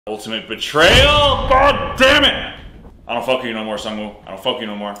Ultimate betrayal? God damn it! I don't fuck with you no more, Sungwoo. I don't fuck with you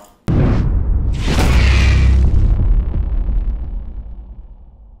no more.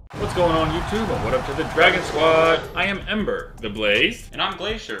 What's going on, YouTube? And what up to the Dragon Squad? I am Ember, the Blaze. And I'm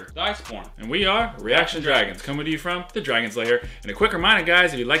Glacier, the Iceborn. And we are Reaction Dragons, coming to you from the Dragon's Lair. And a quick reminder,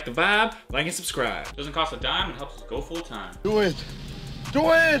 guys, if you like the vibe, like and subscribe. Doesn't cost a dime and helps us go full time. Do it!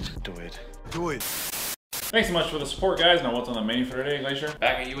 Do it! Do it. Do it. Thanks so much for the support, guys. Now what's on the menu for today, Glacier?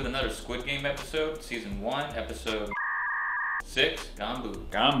 Back at you with another Squid Game episode, Season 1, Episode 6, Gganbu.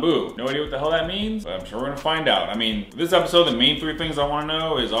 Gganbu. No idea what the hell that means, but I'm sure we're gonna find out. I mean, this episode, the main three things I want to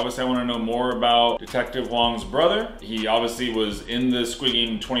know is obviously I want to know more about Detective Huang's brother. He obviously was in the Squid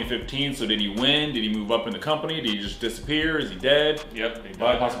Game in 2015, so did he win? Did he move up in the company? Did he just disappear? Is he dead? Yep. A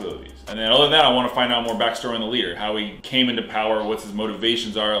lot of possibilities. And then other than that, I want to find out more backstory on the leader, how he came into power, what his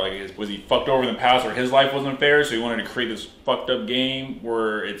motivations are. Like, was he fucked over in the past where his life wasn't fair, so he wanted to create this fucked up game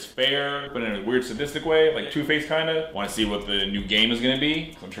where it's fair, but in a weird sadistic way, like Two-Face kinda? Want to see what the new game is gonna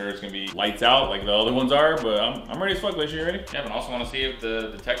be. I'm sure it's gonna be lights out like the other ones are, but I'm ready as fuck. Glacier, you ready? Yeah, but I also want to see if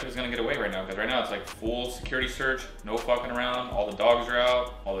the detective is gonna get away right now, because right now it's like full security search, no fucking around. All the dogs are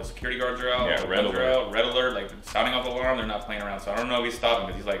out, all the security guards are out, yeah, all the red alert. Are out, red alert, like sounding off the alarm. They're not playing around, so I don't know if he's stopping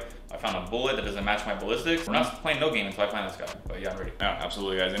because he's like, I found a bullet that doesn't match my ballistics. We're not playing no game until I find this guy. But yeah, I'm ready. Yeah,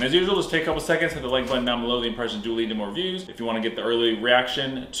 absolutely, guys. And as usual, just take a couple seconds, hit the like button down below. The impressions do lead to more views. If you want to get the early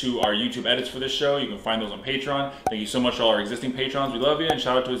reaction to our YouTube edits for this show, you can find those on Patreon. Thank you so much to all our existing patrons. We love you, and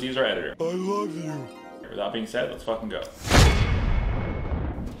shout out to Aziz, our editor. I love you. With that being said, let's fucking go.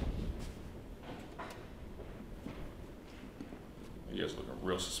 You guys looking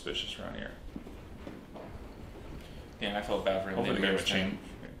real suspicious around here. Damn, I felt bad for him. Hopefully they give him a change.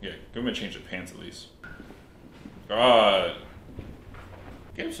 Yeah, give him a change of pants at least. God.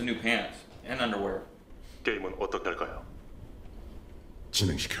 Get him some new pants and underwear. 게임은 어떻게할까요?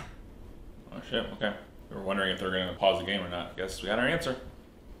 진행시켜. Oh shit, okay. We were wondering if they're gonna pause the game or not. Guess we got our answer.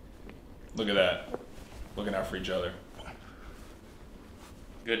 Look at that. Looking out for each other.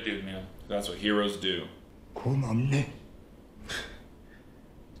 Good dude, man. That's what heroes do. 고맙네.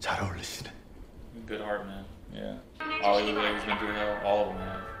 잘 어울리시네. Good heart, man. Yeah. All he's been through hell. All of them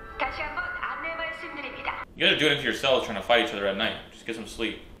have. You gotta do it into yourselves trying to fight each other at night. Just get some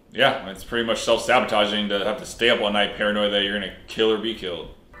sleep. Yeah, it's pretty much self-sabotaging to have to stay up all night paranoid that you're gonna kill or be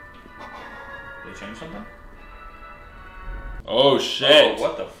killed. Did they change something? Oh shit! Oh,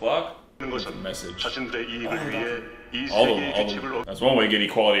 what the fuck? Message. All of them. That's one way to get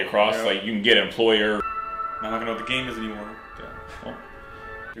equality across. Yeah. Like, you can get employer. I'm not gonna know what the game is anymore. Yeah. Well,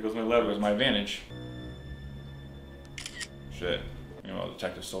 here goes my lever. Here goes my advantage. Shit. You know, the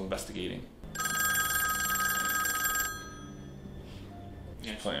detective's still investigating.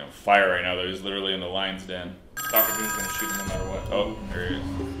 He's playing on fire right now, though. He's literally in the lion's den. Dr. Doom's gonna shoot him no matter what. Oh, there he is.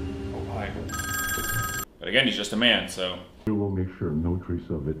 Oh, hi. But again, he's just a man, so. We will make sure no trace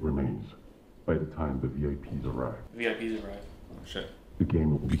of it remains by the time the VIPs arrive. VIPs arrive. Oh, shit. The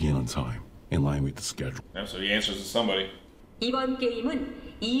game will begin on time, in line with the schedule. Yeah, so he answers to somebody. 이번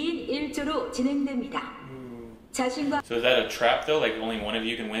게임은 2인 1조로 진행됩니다. 자신과 So is that a trap though? Like only one of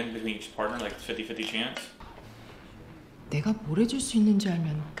you can win between each partner, like 50-50 chance? 내가 뭘 해줄 수 있는지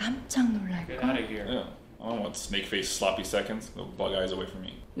알면 깜짝 Get out 놀랄걸? of here. Yeah. I don't want snake face sloppy seconds. They'll bug eyes away from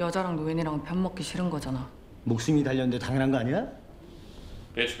me. 여자랑 노인이랑 편 먹기 싫은 거잖아. 목숨이 달렸는데 당연한 거 아니야?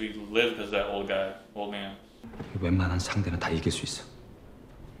 Bitch, we live because that old guy, old man. 웬만한 상대는 다 이길 수 있어.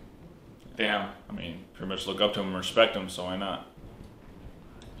 Damn. I mean, pretty much look up to him and respect him, so why not?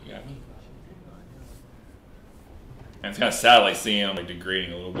 You got me. And it's kind of sad, like, seeing him like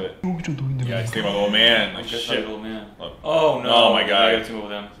degrading a little bit. Yeah, he's thinking about the old man. Like, Just shit. like old man. Look. Oh no! Oh my god. I gotta team up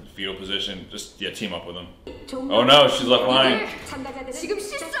with him. Fetal position. Just, yeah, team up with him. Oh no, she's left behind. 지금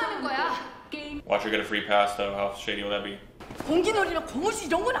실수하는 거야. Watch her get a free pass though. How shady will that be? 공기놀이나 고무줄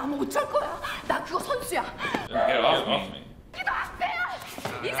이런 건 아무 못할 거야. 나 그거 선수야. Get it off me.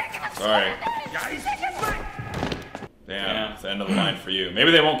 Sorry. Damn, it's the end of the line for you.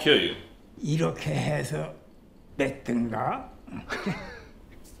 Maybe they won't kill you. 이렇게 해서 뺐든가?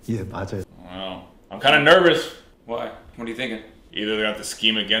 예, 맞아요. Wow. I'm kind of nervous. Why? What are you thinking? Either they're going to have to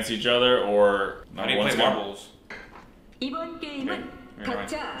scheme against each other or How do you play marbles? 이번 게임은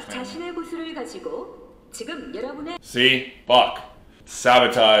각자 자신의 구슬을 가지고 지금 여러분의 See? Fuck.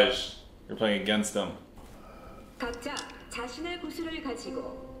 Sabotage. You're playing against them. 각자 자신의 구슬을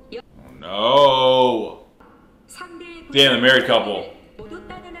가지고 Oh no. 상대의 Damn, the married couple. 모두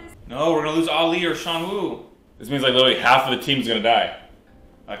따르는 No, we're gonna lose Ali or Shan Wu. This means like literally half of the team's gonna die.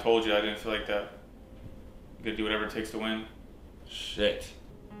 I told you I didn't feel like that. You gotta do whatever it takes to win. Shit.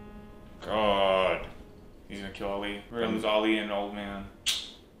 God. He's gonna kill Ali. We're gonna lose Ali and old man.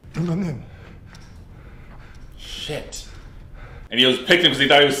 영감님. Shit. And he was picked him because he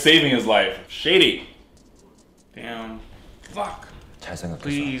thought he was saving his life. Shady. Damn. Fuck. 잘 생각해서.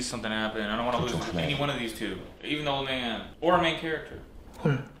 Please, something happen. I don't want to lose any one of these two. Even the old man. Or a main character.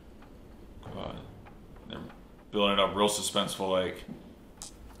 God. They're building it up real suspenseful, like.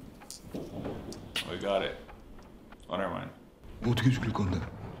 Oh, we got it. Oh, never mind. 어떻게 죽일 건데?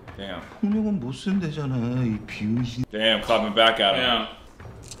 Damn. 폭력은 못 쓴대잖아, 이 비응신. Damn, clapping back at him. Yeah.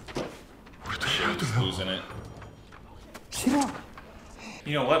 He's losing it.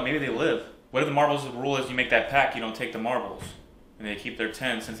 You know what? Maybe they live. What if the marbles, the rule is you make that pack, you don't take the marbles. And they keep their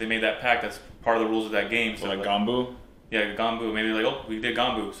 10 since they made that pack. That's part of the rules of that game. So like Gganbu? Yeah, Gganbu. Maybe they're like, oh, we did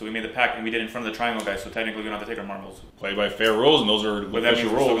Gganbu, so we made the pack and we did it in front of the triangle guys. So technically, we don't have to take our marbles. Play by fair rules, and those are But that means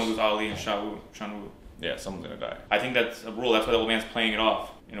official we're still rules. gonna lose Ali and Shanwu. Yeah, someone's gonna die. I think that's a rule. That's why the old man's playing it off.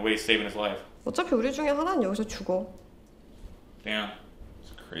 In a way, he's saving his life. 어차피 우리 중에 하나는 여기서 죽어. Damn.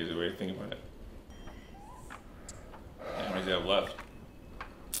 It's a crazy way to think about it. How many does he have left?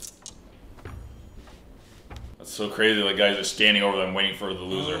 That's so crazy. Like guys are standing over them, waiting for the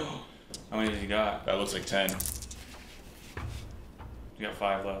loser. How many does he got? That looks like 10, You got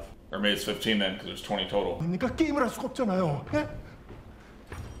 5 left. or maybe it's 15 then, because there's 20 total. 그러니까 게임을 할 수가 없잖아요. 예?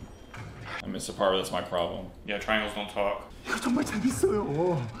 I missed the part where that's my problem. Yeah, triangles don't talk. 이거 정말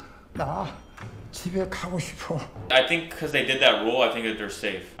재밌어요. 나 집에 가고 싶어. I think because they did that rule, I think that they're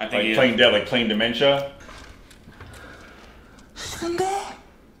safe. I think Like playing dead, like playing dementia.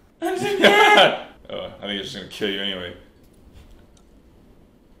 I think it's just gonna kill you anyway.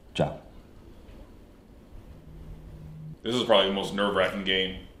 자, This is probably the most nerve-wracking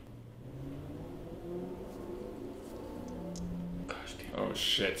game. Gosh damn. Oh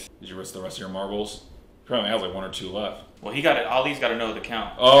shit! Did you risk the rest of your marbles? Apparently has like 1 or 2 left. Well, he got it. Ali's got to know the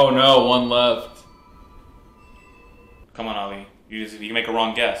count. Oh no, 1 left. Come on, Ali. You can make a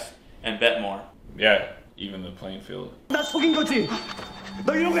wrong guess and bet more. Yeah, even the playing field. 나 속인 거지.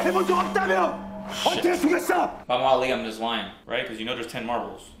 너 이런 거 해본 적 없다며. 어떻게 속였어? If I'm Ali, I'm just lying, right? Because you know there's 10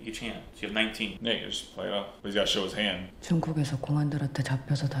 marbles each hand. So you have 19. Yeah, you just play it up. But he's got to show his hand. 중국에서 공안들한테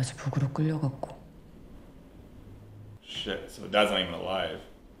잡혀서 다시 북으로 끌려갔고. Shit, so dad's not even alive.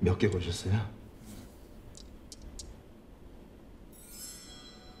 몇 개 거셨어요?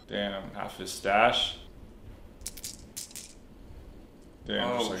 Damn, half his stash.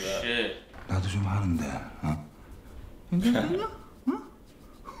 Damn, just Oh, like that. shit. 나도 좀 하는데. 어?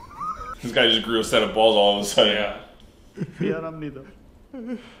 This guy just grew a set of balls all of a sudden. Yeah. 미안합니다.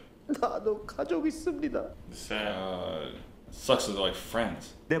 나도 가족 있습니다. It's sad. Sucks that they're like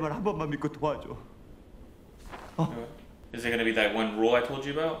friends. 내 말 한 번만 믿고 도와줘. Is it going to be that one rule I told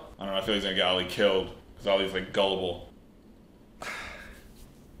you about? I don't know, I feel he's gonna get Ali killed. Because Ali's like gullible.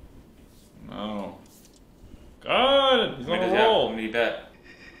 No. God! He's How on many a does he have? How roll! many bet?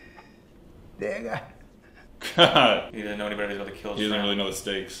 내가 God! He doesn't know anybody that's about to kill He his doesn't friend. really know the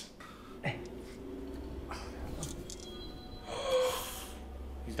stakes.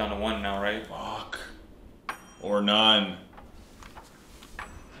 He's down to 1 now, right? Fuck. Or none.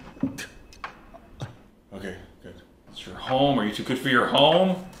 Okay, good. It's your home. Are you too good for your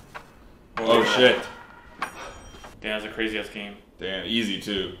home? Oh shit. Damn, that's a crazy ass game. Damn, easy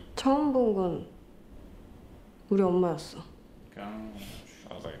too. 처음 본 건 우리 엄마였어. Gosh.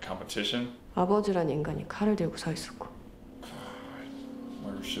 That was like a competition. 아버지란 인간이 칼을 들고 서 있었고.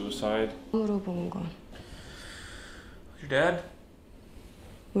 Murder suicide. 처음으로 본 건 Your dad?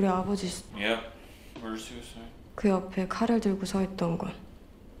 우리 아버지 Yep. Murder suicide. 그 옆에 칼을 들고 서 있던 건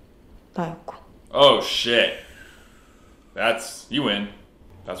나였고. Oh shit. That's you win.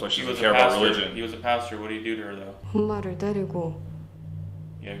 That's why she He doesn't was a care about pastor. religion. He was a pastor. What did he do to her though? 엄마를 때리고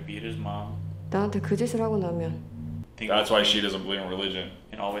Yeah, he beat his mom. 나한테 그 짓을 하고 나면 That's why she doesn't believe in religion.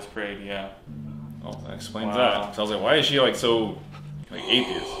 And always prayed. Yeah. Oh, that explains Wow. that. So I was like, why is she like so like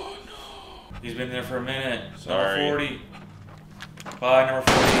atheist? He's been there for a minute. Sorry. Number 40. Bye, number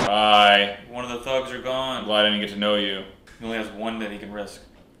 40. Bye. One of the thugs are I'm gone. glad I didn't get to know you. He only has 1 that he can risk.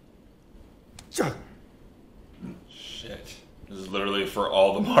 자, Shit. This is literally for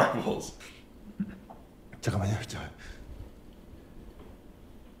all the marbles. 잠깐만요.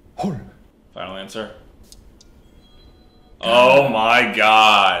 홀. Final answer. Oh my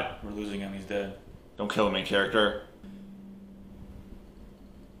god. We're losing him. He's dead. Don't kill the main character.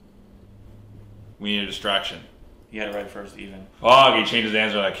 We need a distraction. He had it right first, even. Fuck, he changed his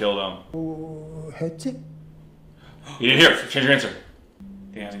answer and I killed him. 뭐 했지? He didn't hear. Change your answer.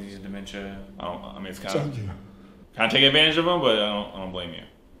 Damn, he's using dementia. I mean, it's kind of 짱이에요. take advantage of him, but I don't blame you.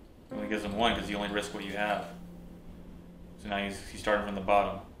 He only gives him 1 because you only risk what you have. So now he's starting from the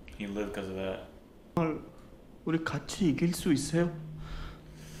bottom. He lived because of that. 우리 같이 이길 수 있어요?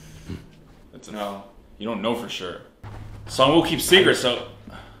 No. You don't know for sure. Sungwoo keeps secrets, so...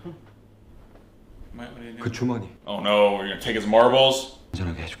 그 주머니. Oh no, we're gonna take his marbles.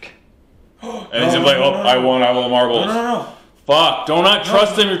 안전하게 해줄게. And he's like, oh, I won the marbles. No. Fuck, do not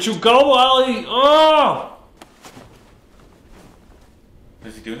trust him, you're too gullible, Ali. Oh!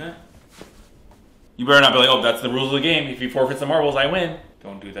 Is he doing that? You better not be like, oh, that's the rules of the game. If he forfeits the marbles, I win.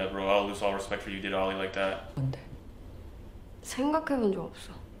 Don't do that, bro. I'll lose all respect for you. Did Ollie like that? 뭔데? 생각해본 적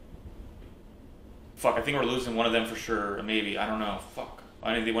없어. Fuck, I think we're losing one of them for sure. Maybe. I don't know. Fuck.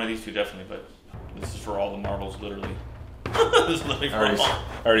 One of these two definitely, but this is for all the marbles, literally. This is literally for all.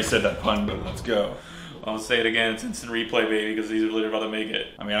 I already said that pun, but let's go. I'll say it again. It's instant replay, baby, because these are literally about to make it.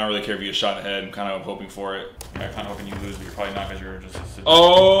 I mean, I don't really care if you get shot in the head. I'm kind of hoping for it. Yeah, I'm kind of hoping you lose, but you're probably not because you're just...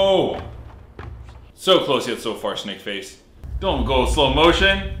 Oh! So close yet so far, Snake Face. Don't go slow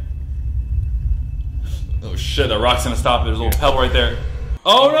motion. Oh shit, that rock's gonna stop. There's a little pebble right there.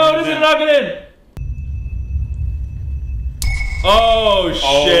 Oh no, this is not get in! Oh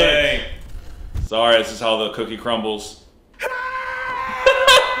shit! Sorry, this is how the cookie crumbles.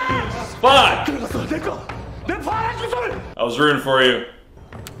 Fuck! I was rooting for you.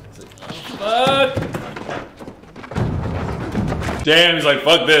 Fuck! Damn, he's like,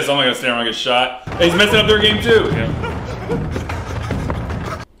 fuck this, I'm not gonna stand around and get shot. Hey, he's messing up their game too. Yeah.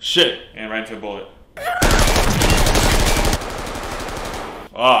 Shit. And right into a bullet.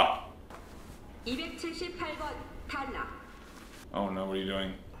 Fuck. 278번 탈락. Oh no, what are you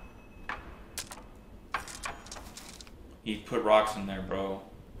doing? He put rocks in there, bro.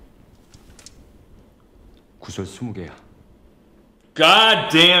 구슬 20개야. God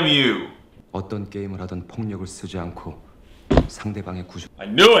damn you! 어떤 게임을 하든 폭력을 쓰지 않고 상대방의 구슬. I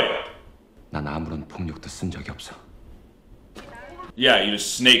knew it! 난 아무런 폭력도 쓴 적이 없어. Yeah, you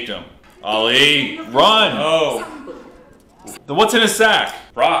just snaked him. Ali, run! Oh. Then what's in his sack?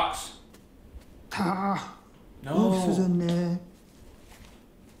 Rocks. 다 No. 없어졌네.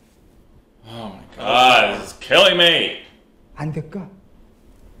 Oh my god, this is killing me! 안 될까?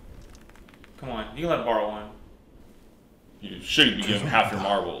 Come on, you can let him borrow one. You should be giving half your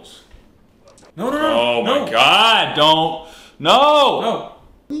marbles. No. Oh no. my god, don't! No! No.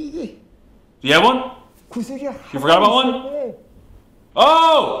 이게 Do you have one? 구석이 You forgot about one?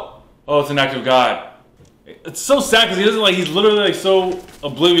 Oh! Oh, it's an act of God. It's so sad because he doesn't like, he's literally like so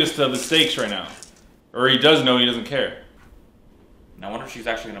oblivious to the stakes right now. Or he does know, he doesn't care. Now, I wonder if she's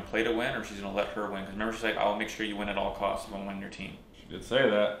actually going to play to win or she's going to let her win. Because remember, she's like, I'll make sure you win at all costs if I win your team. She did say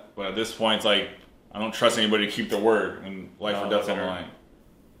that. But at this point, it's like, I don't trust anybody to keep their word. And life or death's on the line.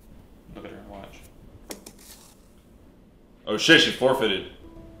 Look at her, watch. Oh shit, she forfeited.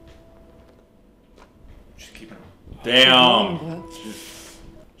 She's keeping her. Damn.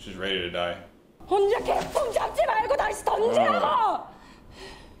 She's ready to die. 혼자 개품 잡지 말고 다시 던지라고!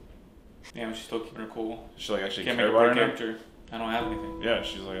 Damn, she's still keeping her cool. She like actually Can't care make a about her great now? character. I don't have anything. Yeah,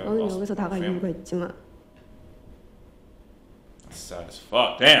 she's like, 너는 여기서 나갈 이유가 있지만 That's sad as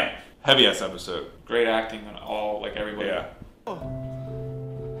fuck. Damn. Heavy ass episode. Great acting on all, like everybody. Yeah.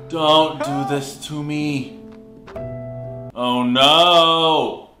 Don't do this to me. Oh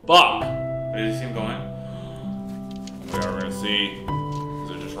no. Fuck. Where did you see him going? We are gonna see.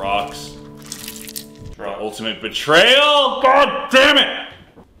 These are just rocks. Drop. Ultimate betrayal. God damn it.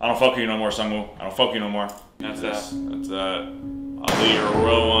 I don't fuck you no more, Sungwoo. I don't fuck you no more. That's That's that. Ali, you're a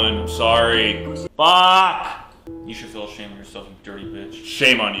real one. I'm sorry. Fuck. You should feel ashamed of yourself, you dirty bitch.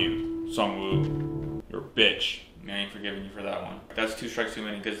 Shame on you, Sungwoo. You're a bitch. Man, I ain't forgiving you for that one. That's 2 strikes too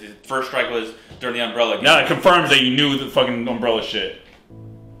many, because his first strike was during the umbrella game. Now that confirms that you knew the fucking umbrella shit.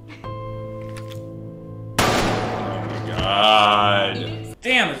 Oh my god.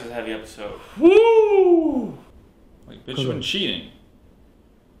 Damn, this is a heavy episode. Woo! Like, bitch, you've been cheating.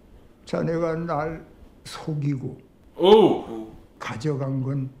 자네가 날 속이고 Ooh. 가져간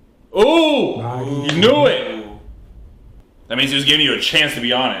건 Ooh! 말이 You knew it! That means he was giving you a chance to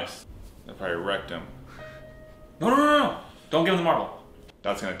be honest. That probably wrecked him. No. Don't give him the marble.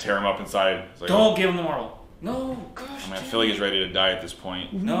 That's gonna tear him up inside. It's like, Don't give him the marble. No, gosh. I mean, I feel like he's ready to die at this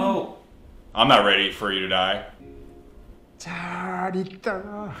point. No. I'm not ready for you to die. 잘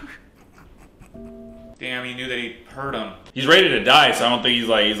있다가 Damn, he knew that he hurt him. He's ready to die, so I don't think he's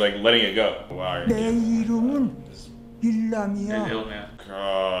like letting it go. Wow, 내 이름은 He's 일남이야. ill, man.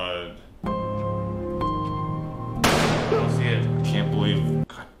 God. Don't see it. Can't believe.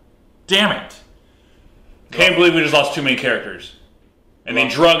 God damn it. Can't believe we just lost too many characters. And they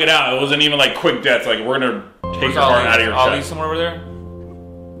drug it out. It wasn't even like quick deaths. Like, we're gonna take your heart out of your Ali chest. somewhere over there?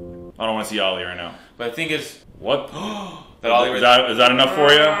 I don't want to see Ali right now. But the thing is, What? that Ali Is that enough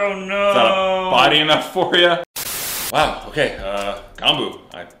for you? Oh no! Is that a body enough for you? Wow. Okay. Gganbu.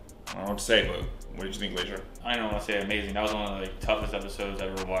 I don't know what to say, but what did you think, Glacier? I don't want to say amazing. That was one of the like, toughest episodes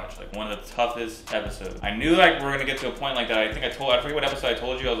I've ever watched. Like one of the toughest episodes. I knew like we were gonna get to a point like that. I forget what episode I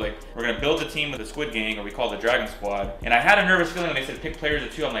told you. I was like, we're gonna build a team with the Squid Gang, or we call it the Dragon Squad. And I had a nervous feeling when they said pick players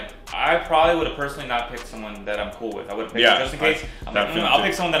of 2. I'm like, I probably would have personally not picked someone that I'm cool with. I would have picked just in case. I'm like, I'll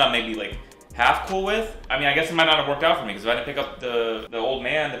pick someone that I'm maybe like half cool with. I mean, I guess it might not have worked out for me because if I didn't pick up the old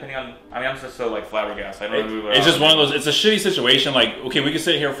man, depending on, I mean, I'm just so like flabbergasted. I don't know. It's just one of those. It's a shitty situation. Like, okay, we can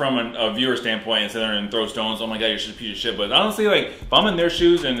sit here from a viewer standpoint and sit there and throw stones. Oh my god, you're a piece of shit. But honestly, like, if I'm in their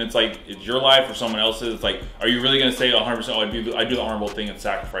shoes and it's like it's your life or someone else's, it's like, are you really gonna say 100%? Oh, I do the honorable thing and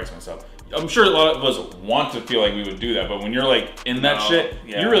sacrifice myself. I'm sure a lot of us want to feel like we would do that, but when you're like in that shit,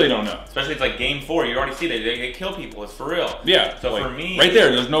 you really don't know. Especially it's like game 4, you already see they kill people. It's for real. Yeah. So like, for me, right there,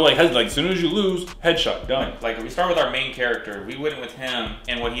 there's no like as soon as you lose, headshot, done. Like we start with our main character. We went with him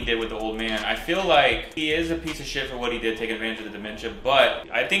and what he did with the old man. I feel like he is a piece of shit for what he did, taking advantage of the dementia. But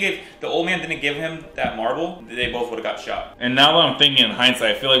I think if the old man didn't give him that marble, they both would have got shot. And now that I'm thinking in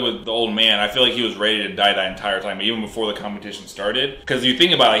hindsight, I feel like with the old man, I feel like he was ready to die that entire time, even before the competition started. Because you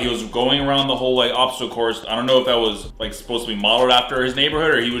think about it, he was going around the whole like obstacle course. I don't know if that was like supposed to be modeled after his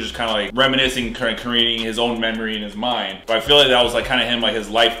neighborhood, or he was just kind of like reminiscing, kind of creating his own memory in his mind. But I feel like that was like kind of him, like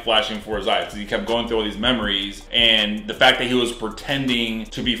his life flashing before his eyes, because he kept going through all these memories, and the fact that he was pretending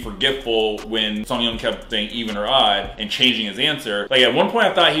to be forgetful when Sung Young kept saying even or odd and changing his answer. Like at one point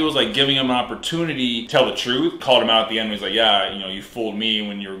I thought he was like giving him an opportunity to tell the truth, called him out at the end. He's like, yeah, you know, you fooled me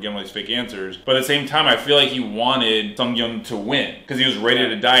when you were giving all these fake answers. But at the same time, I feel like he wanted Sung Young to win because he was ready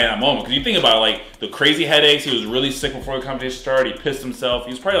to die in that moment. Because you think about it, like the crazy headaches, he was really sick before the competition started, he pissed himself.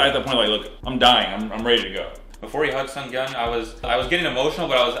 He was probably at that point like, look, I'm dying, I'm ready to go. Before he hugged Sung Young, I was getting emotional,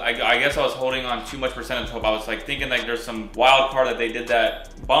 but I guess I was holding on too much percentage hope. I was like thinking like there's some wild card that they did that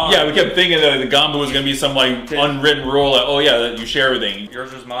bomb. Yeah, we kept thinking that the Gganbu was gonna be some like unwritten rule that, oh yeah, that you share everything.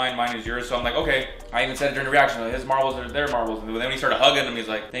 Yours was mine, mine is yours. So I'm like, okay. I even said it during the reaction, like, his marbles are their marbles. And then when he started hugging him, he's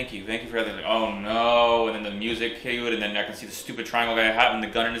like, thank you for everything. Like, oh no. And then the music cued, and then I can see the stupid triangle guy having the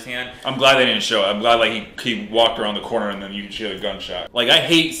gun in his hand. I'm glad they didn't show it. I'm glad like he walked around the corner and then you could hear the gunshot. Like I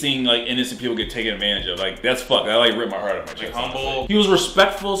hate seeing like innocent people get taken advantage of. Like that's fucked. That like ripped my heart out of my chest. Like humble. He was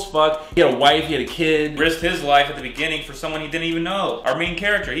respectful as fuck. He had a wife, he had a kid. Risked his life at the beginning for someone he didn't even know. Our main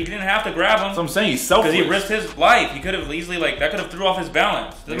character. He didn't have to grab him. That's what I'm saying. He's selfish. Because he risked his life. He could have easily like that could have threw off his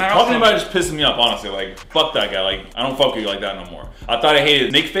balance. Doesn't matter. Talking about it just pissing me off, honestly. Like fuck that guy. Like I don't fuck with you like that no more. I thought I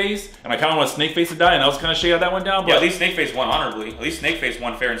hated Snakeface, and I kind of want Snakeface to die, and that was kind of shady how that went down. But yeah, at least Snakeface won honorably. At least Snakeface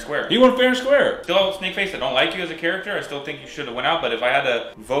won fair and square. He won fair and square. Still, Snakeface, I don't like you as a character. I still think you should have went out. But if I had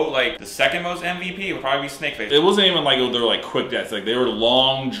to vote like the second most MVP, it would probably be Snakeface. It wasn't even like they were like quick deaths. Like they were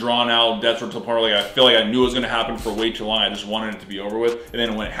long, drawn out deaths. To the point where like I feel like I knew it was gonna happen for way too long. I just wanted it to be over with, and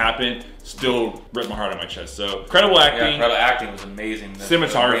then when it happened, still ripped my heart out of my chest. So incredible acting. Yeah, incredible acting was amazing.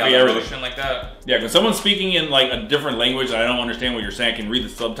 Cinematography, everything like that. Yeah, when someone's speaking in like a different language and I don't understand what you're saying, I can read the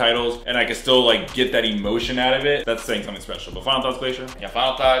subtitles and I can still like get that emotion out of it. That's saying something special. But final thoughts, Glacier? Yeah,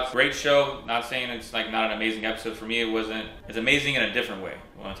 final thoughts. Great show. Not saying it's like not an amazing episode. For me, it wasn't. It's amazing in a different way.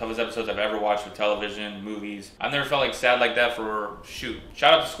 One of the toughest episodes I've ever watched with television, movies. I've never felt like sad like that for shoot.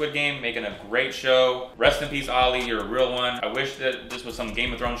 Shout out to Squid Game, making a great show. Rest in peace, Ollie. You're a real one. I wish that this was some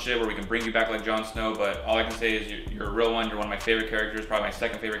Game of Thrones shit where we can bring you back like Jon Snow, but all I can say is you're a real one. You're one of my favorite characters, probably my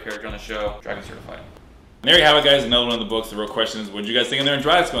second favorite character on the show. Dragon certified. And there you have it, guys. Another one of the books. The real question is, what did you guys think in there in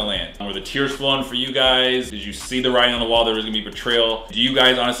Dragonz land? Were the tears flowing for you guys? Did you see the writing on the wall there was going to be betrayal? Do you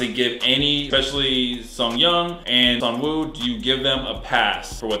guys honestly give any, especially Sung Young and Sun Woo, do you give them a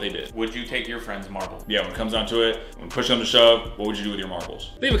pass for what they did? Would you take your friend's marble? Yeah, when it comes down to it, when push comes to shove, what would you do with your marbles?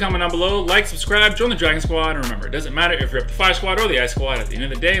 Leave a comment down below, like, subscribe, join the Dragon Squad, and remember, it doesn't matter if you're up the Fire Squad or the Ice Squad. At the end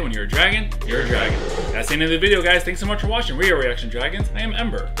of the day, when you're a dragon, you're a dragon. That's the end of the video, guys. Thanks so much for watching. We are Reaction Dragons. I am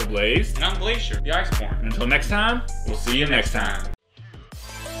Ember, the Blaze, and I'm Glacier, the Iceborn. And until next time, we'll see you next time.